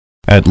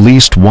At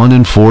least 1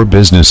 in 4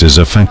 businesses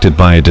affected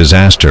by a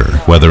disaster,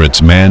 whether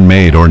it's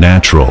man-made or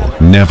natural,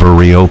 never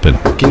reopen.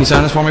 Can you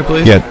sign this for me,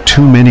 please? Yet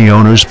too many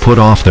owners put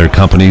off their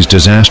company's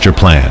disaster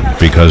plan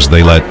because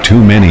they let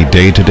too many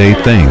day-to-day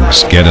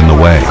things get in the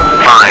way.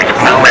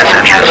 No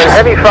messages.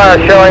 Heavy fire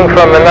showing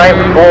from the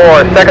 9th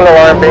floor, second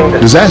alarm being...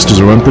 Disasters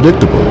are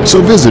unpredictable,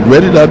 so visit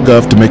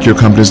ready.gov to make your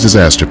company's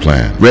disaster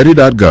plan.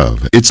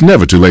 Ready.gov. It's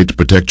never too late to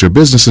protect your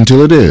business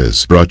until it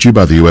is. Brought to you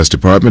by the U.S.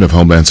 Department of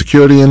Homeland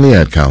Security and the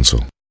Ad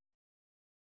Council.